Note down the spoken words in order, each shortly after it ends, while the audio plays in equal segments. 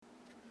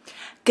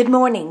Good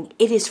morning.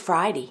 It is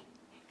Friday.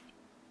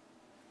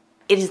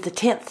 It is the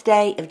 10th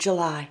day of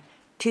July,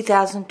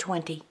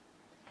 2020.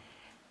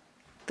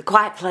 The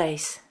quiet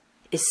place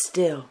is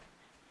still,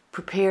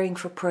 preparing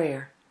for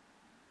prayer.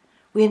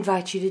 We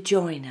invite you to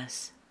join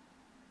us.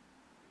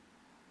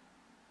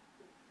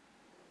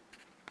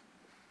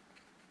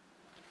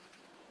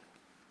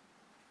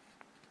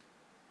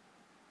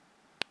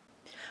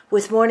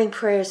 With morning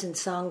prayers and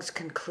songs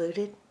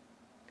concluded,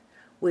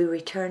 we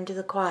return to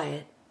the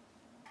quiet,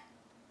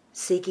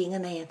 seeking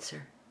an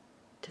answer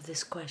to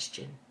this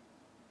question.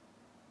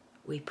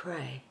 We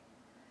pray,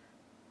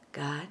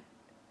 God,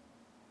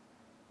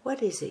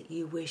 what is it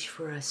you wish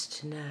for us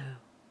to know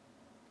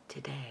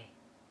today?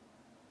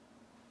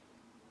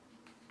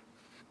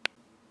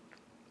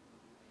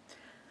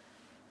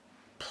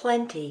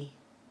 Plenty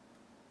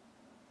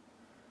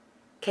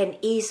can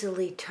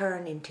easily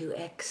turn into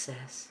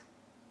excess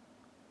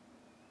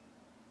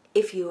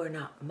if you are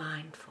not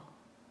mindful.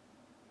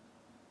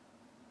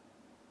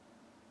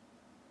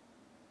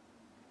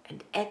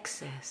 And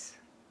excess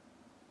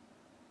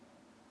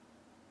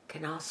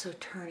can also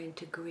turn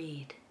into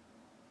greed.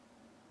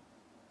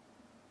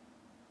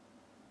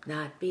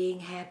 Not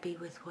being happy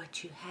with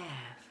what you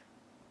have,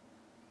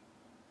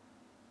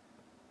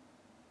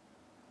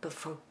 but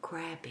for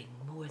grabbing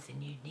more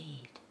than you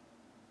need.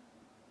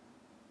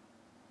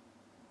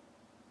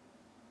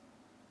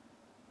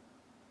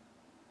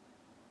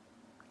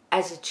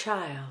 As a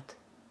child,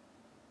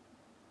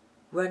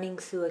 running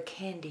through a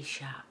candy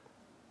shop,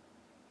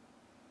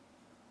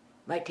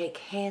 might take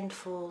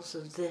handfuls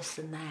of this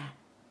and that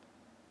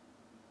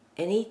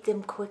and eat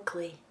them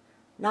quickly,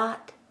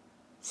 not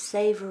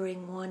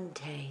savoring one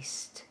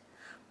taste,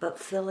 but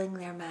filling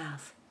their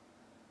mouth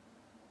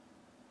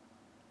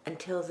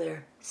until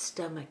their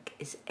stomach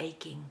is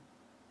aching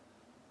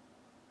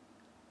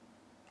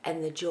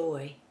and the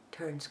joy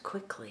turns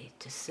quickly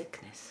to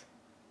sickness.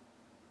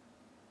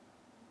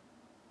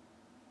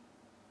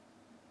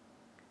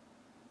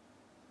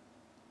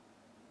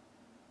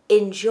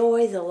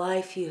 Enjoy the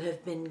life you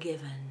have been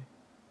given,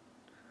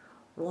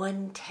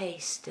 one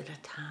taste at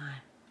a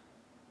time.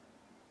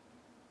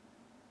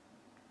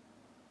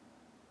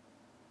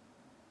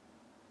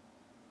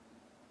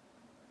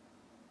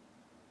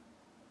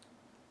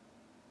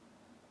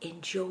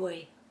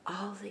 Enjoy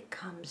all that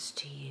comes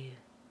to you.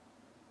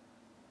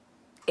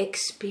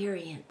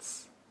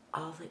 Experience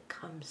all that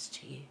comes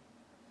to you.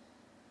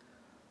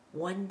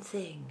 One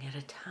thing at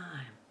a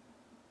time.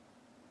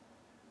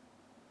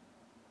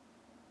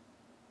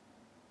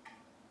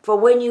 For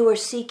when you are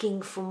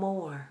seeking for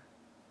more,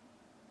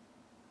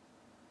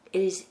 it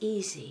is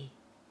easy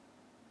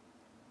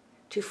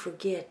to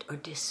forget or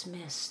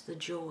dismiss the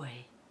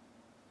joy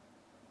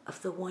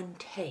of the one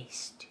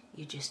taste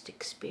you just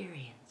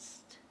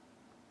experienced.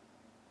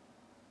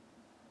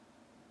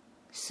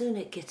 Soon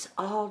it gets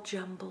all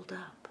jumbled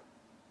up.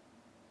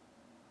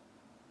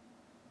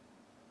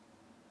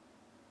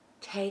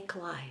 Take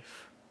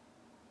life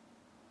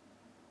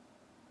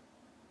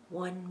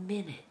 1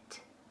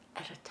 minute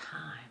at a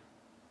time.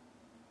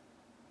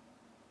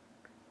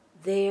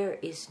 There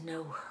is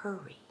no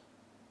hurry.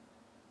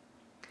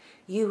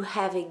 You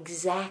have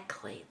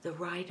exactly the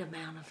right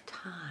amount of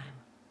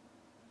time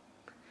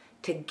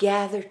to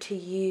gather to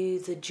you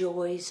the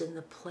joys and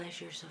the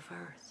pleasures of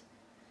earth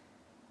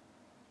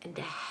and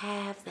to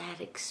have that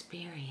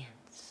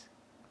experience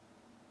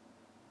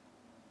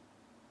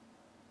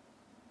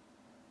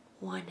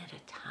one at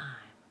a time.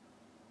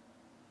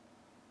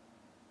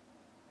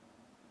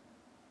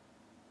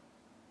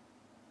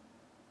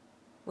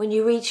 When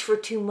you reach for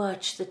too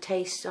much, the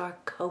tastes are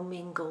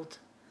commingled.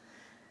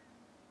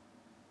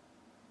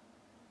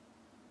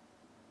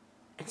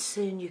 And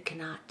soon you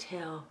cannot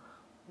tell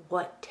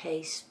what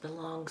taste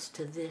belongs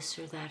to this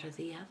or that or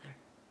the other.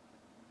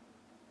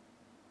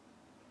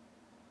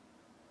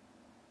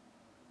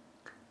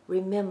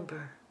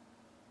 Remember,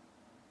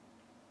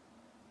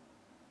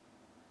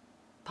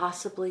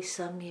 possibly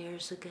some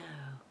years ago,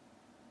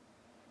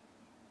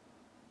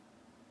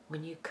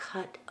 when you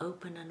cut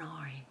open an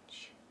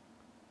orange,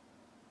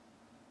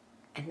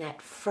 and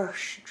that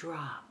first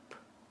drop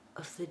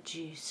of the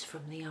juice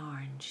from the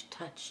orange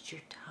touched your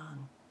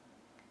tongue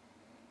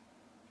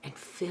and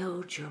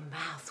filled your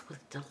mouth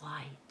with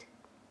delight.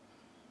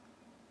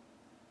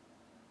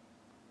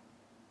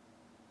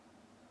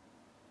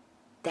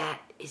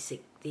 That is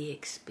the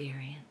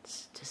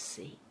experience to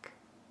seek.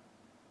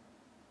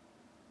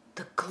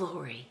 The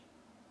glory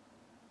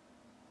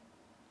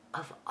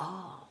of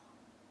all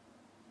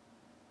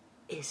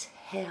is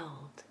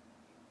held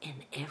in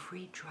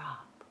every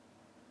drop.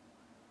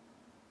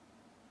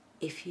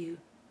 If you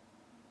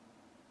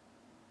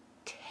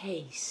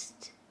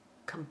taste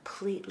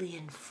completely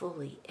and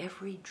fully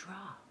every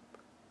drop,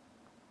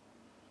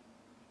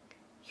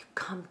 you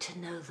come to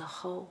know the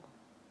whole.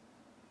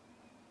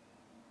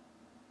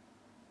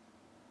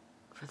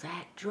 For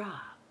that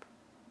drop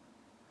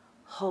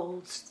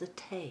holds the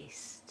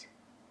taste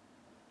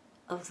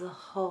of the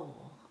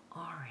whole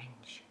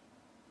orange.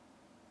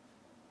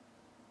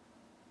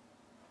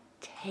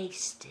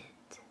 Taste it.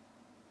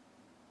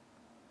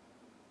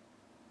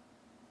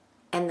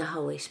 And the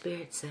Holy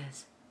Spirit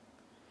says,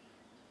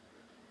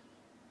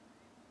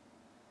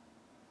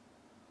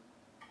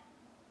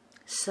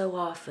 so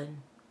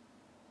often,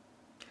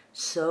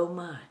 so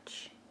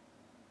much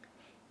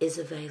is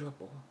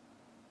available,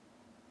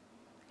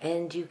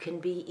 and you can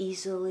be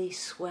easily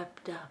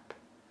swept up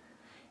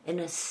in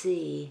a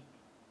sea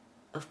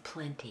of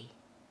plenty.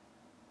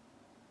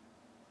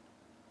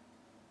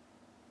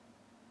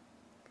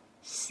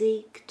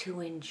 Seek to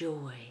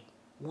enjoy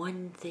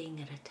one thing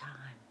at a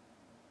time,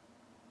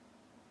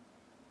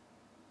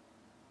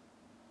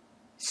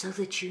 so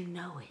that you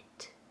know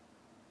it,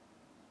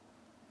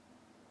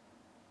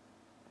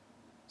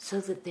 so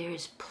that there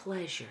is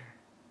pleasure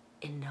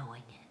in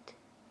knowing it.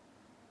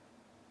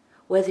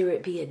 Whether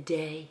it be a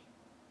day,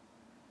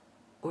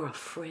 or a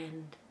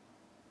friend,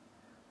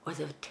 or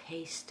the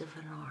taste of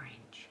an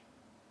orange.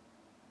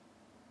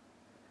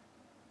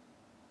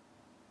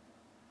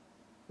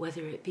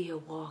 Whether it be a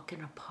walk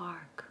in a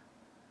park,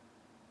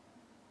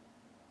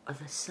 or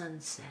the sun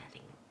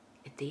setting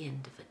at the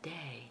end of a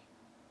day.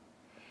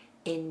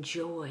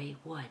 Enjoy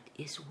what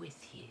is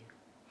with you.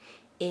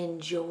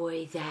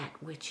 Enjoy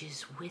that which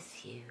is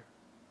with you.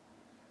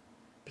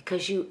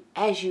 Because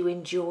as you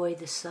enjoy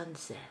the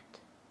sunset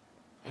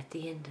at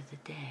the end of the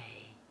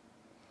day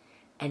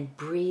and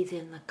breathe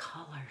in the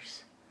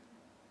colors,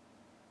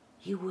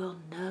 you will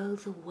know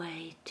the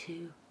way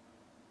to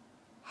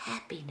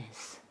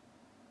happiness.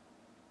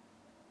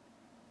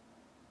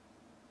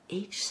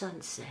 Each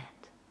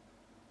sunset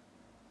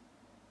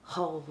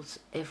holds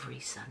every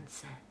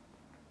sunset.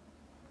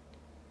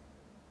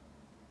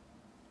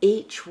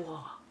 Each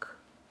walk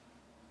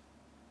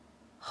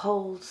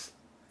holds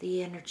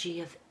the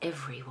energy of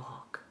every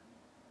walk.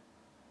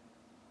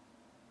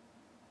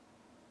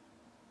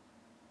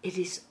 It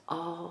is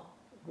all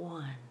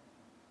one.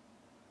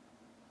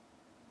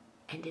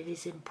 And it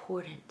is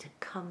important to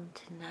come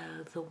to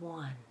know the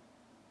one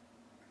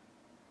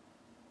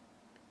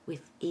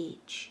with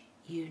each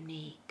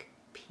unique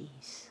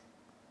piece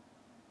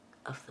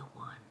of the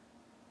one.